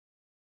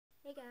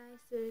Hey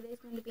guys, so today's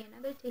going to be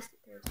another Taste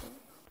It Thursday,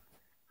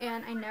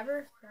 and I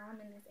never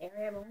film in this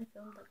area. I've only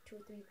filmed like 2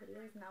 or 3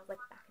 videos, and that was like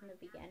back in the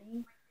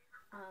beginning,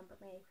 but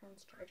my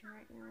phone's charging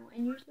right now,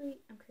 and usually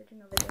I'm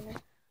charging over there,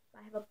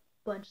 but I have a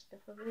bunch of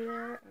stuff over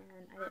there,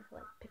 and I didn't feel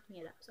like picking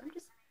it up, so I'm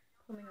just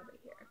filming over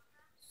here.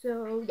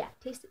 So yeah,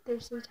 Taste It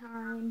Thursday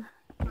time.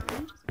 Let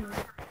me just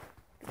move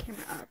the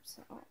camera up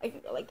so I can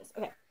go like this.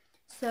 Okay,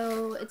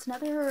 so it's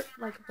another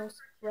like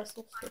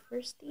Russell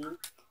Stover's theme.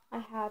 I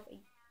have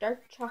a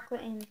dark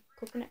chocolate and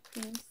coconut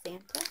cream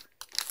Santa.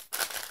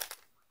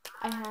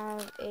 I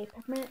have a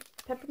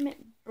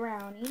peppermint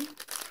brownie,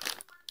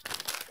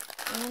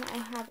 and I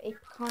have a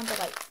pecan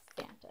delight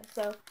Santa.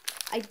 So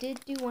I did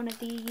do one of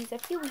these a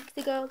few weeks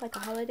ago, like a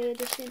holiday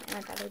edition, and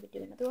I thought I would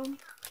do another one.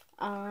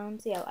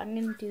 So yeah, I'm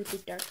gonna do the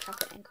dark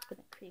chocolate and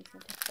coconut cream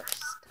Santa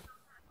first.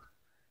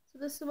 So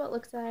this is what it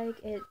looks like.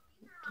 It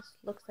just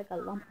looks like a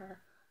lump of,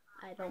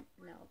 I don't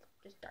know,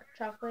 just dark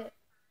chocolate.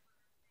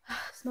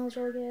 Smells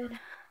really good.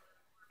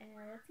 And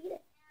let's eat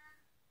it.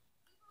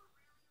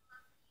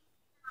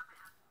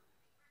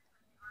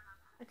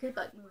 I keep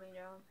like moving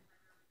down.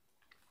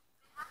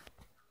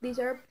 These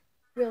are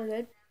really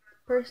good.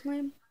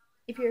 Personally,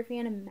 if you're a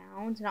fan of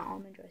Mounds, not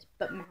Almond Joys,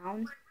 but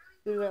Mounds,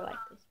 you would really like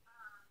this.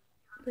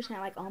 Personally,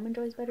 I like Almond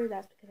Joys better.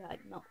 That's because I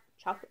like milk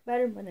chocolate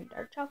better more than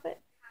dark chocolate.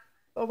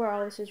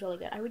 Overall, this is really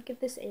good. I would give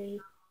this a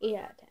 8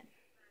 out of 10.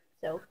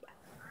 So,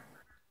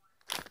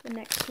 yeah. The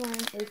next one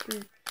is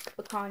the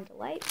Pecan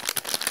Delight.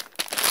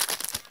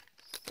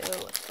 So,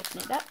 let's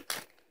open it up.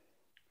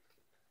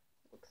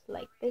 Looks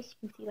like this.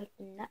 You can see like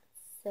the nuts.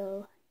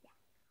 So,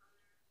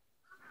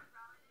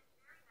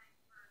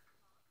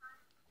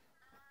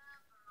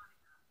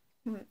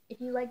 yeah. If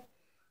you like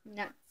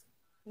nuts,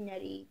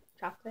 nutty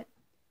chocolate,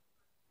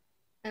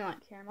 and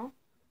like caramel,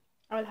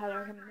 I would highly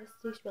recommend this.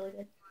 It tastes really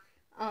good.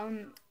 I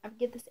would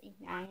give this a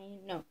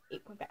 9, no,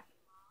 8.5.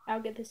 I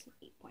would give this an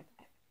 8.5.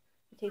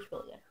 It tastes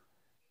really good.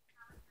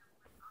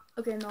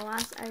 Okay, and the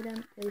last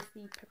item is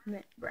the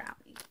peppermint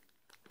brownie.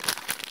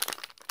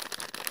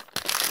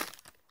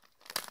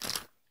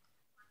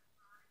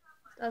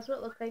 That's what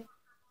it looks like. It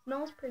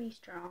smells pretty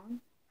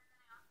strong.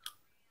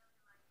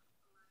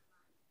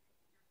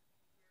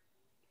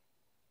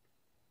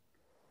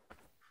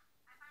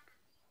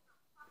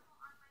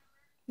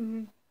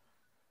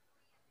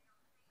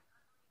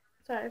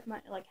 Sorry if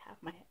my half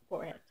my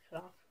forehead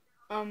cut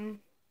off.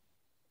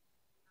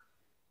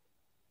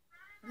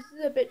 This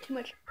is a bit too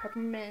much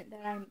peppermint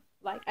that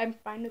I'm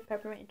fine with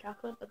peppermint and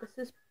chocolate, but this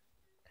is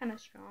kind of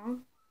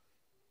strong.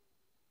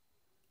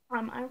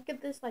 I would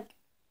give this like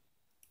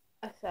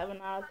a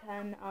 7 out of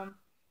 10.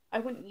 I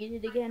wouldn't eat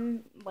it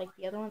again like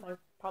the other ones. I would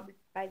probably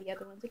buy the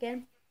other ones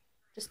again,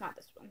 just not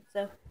this one.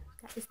 So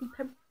that is the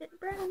peppermint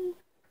brownie.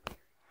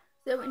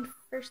 So in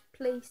first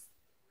place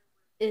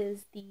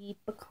is the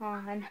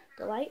Pecan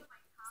Delight.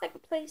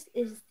 Second place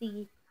is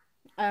the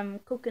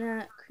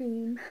coconut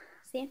cream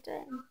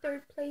Santa, and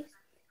third place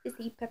is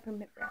the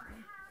peppermint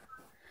brownie.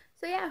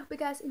 So yeah, I hope you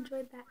guys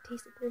enjoyed that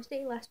Taste It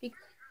Thursday last week.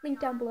 Link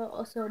down below.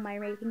 Also, my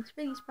ratings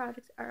for these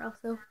products are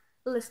also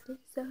listed.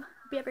 So hope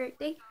you have a great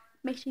day.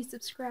 Make sure you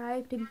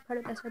subscribe to be part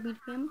of the SRB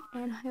family,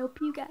 and I hope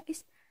you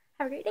guys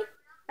have a great day.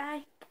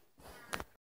 Bye.